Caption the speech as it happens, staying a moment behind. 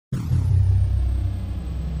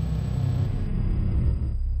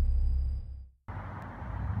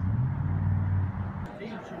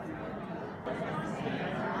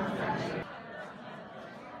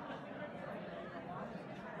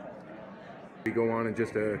We go on in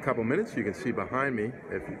just a couple minutes. You can see behind me,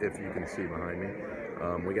 if you can see behind me,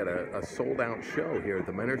 we got a sold-out show here at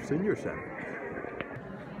the Menor Senior Center.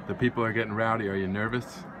 The people are getting rowdy. Are you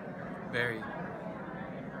nervous? Very.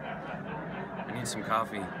 I need some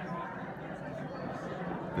coffee.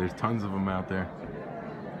 There's tons of them out there.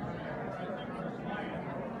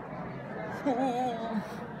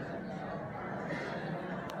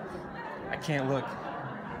 I can't look.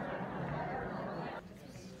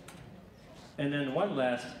 And then one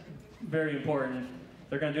last, very important,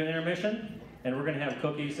 they're going to do an intermission, and we're going to have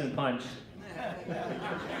cookies and punch.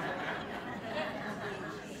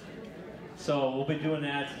 So we'll be doing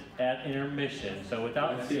that at intermission. So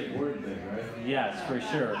without... That's the important thing, right? Yes, for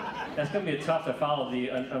sure. That's going to be tough to follow the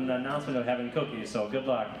announcement of having cookies, so good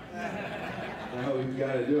luck. Oh, we've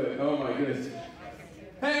got to do it. Oh my goodness.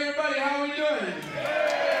 Hey everybody, how are we doing?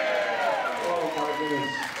 Oh my goodness.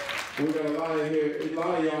 We got a lot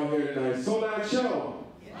of y'all here tonight. Sold out show.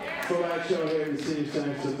 Sold out show here at the Senior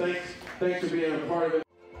Center. So thanks for being a part of it.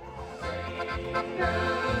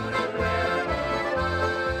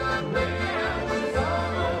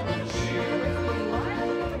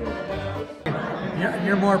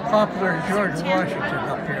 You're more popular than George Washington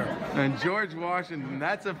up here. And George Washington,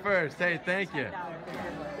 that's a first. Hey, thank you.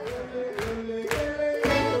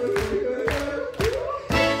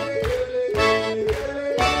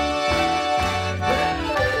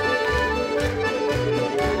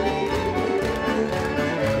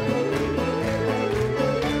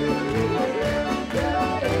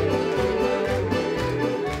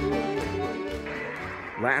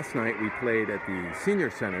 Last night we played at the Senior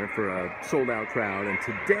Center for a sold-out crowd, and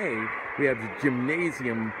today we have the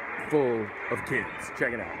gymnasium full of kids.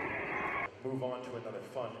 Check it out. Move on to another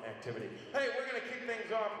fun activity. Hey, we're going to kick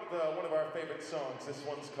things off with one of our favorite songs. This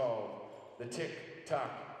one's called the Tick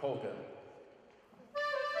Tock Polka.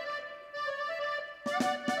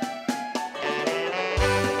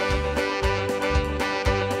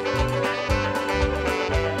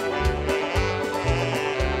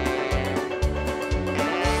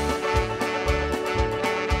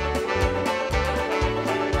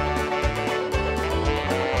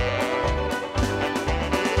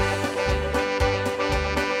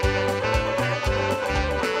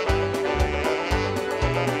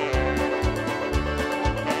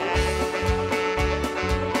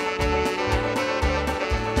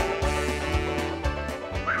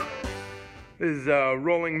 This is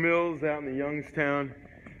Rolling Mills out in the Youngstown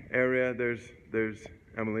area. There's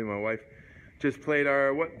Emily, my wife, just played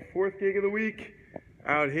our, fourth gig of the week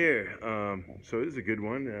out here. So this is a good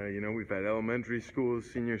one. You know, we've had elementary schools,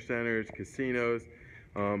 senior centers, casinos,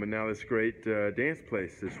 and now this great dance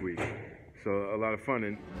place this week. So a lot of fun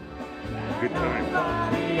and good time.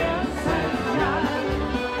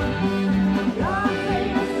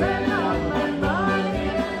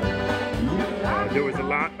 There was a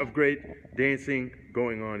lot of great dancing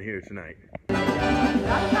going on here tonight. Hey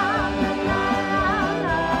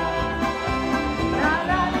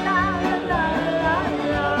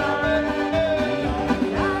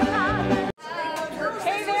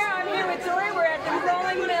there, I'm here with Tori. We're at the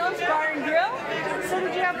Rolling Mills Bar and Grill. So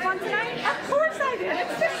did you have fun tonight? Of course I did.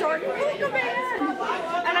 It's the Short and Polka Band.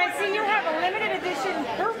 And I see you have a limited edition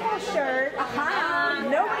purple shirt.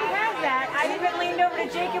 Nobody has that. I even leaned over to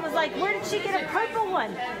Jake and was like, where did she get a purple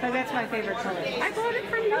one? Because that's my favorite color. I bought it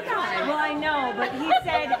from you guys. Well, I know, but he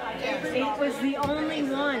said it was the only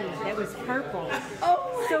one that was purple.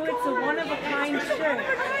 Oh, so it's a one-of-a-kind shirt.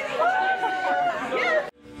 Yes.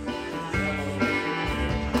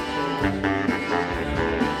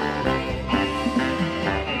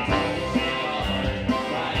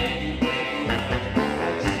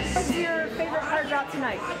 What's your favorite part about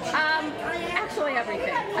tonight? Actually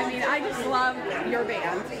everything. I mean, I just love your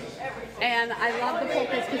band. And I love the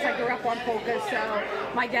polkas because I grew up on polkas, so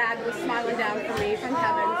my dad was smiling down for me from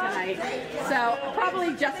heaven tonight. So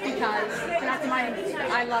probably just because,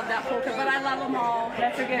 I love that polka, but I love them all.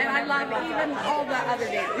 That's a good one. And I love even all the other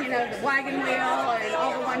bands, you know, the Wagon Wheel and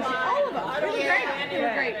all the ones, all of them. It was great. It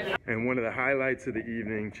was great. And one of the highlights of the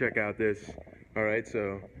evening, check out this. All right,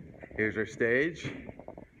 so here's our stage,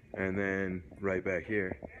 and then right back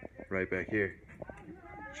here.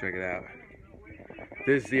 Check it out.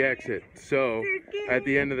 This is the exit. So at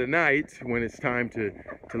the end of the night, when it's time to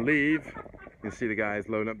leave, you can see the guys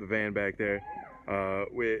loading up the van back there.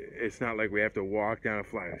 It's not like we have to walk down a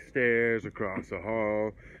flight of stairs, across the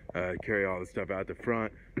hall, carry all the stuff out the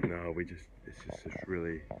front. No, it's just this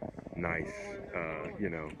really nice, you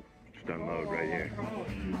know, just unload right here.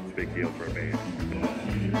 It's a big deal for a band.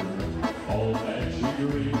 All that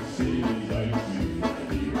sugary seas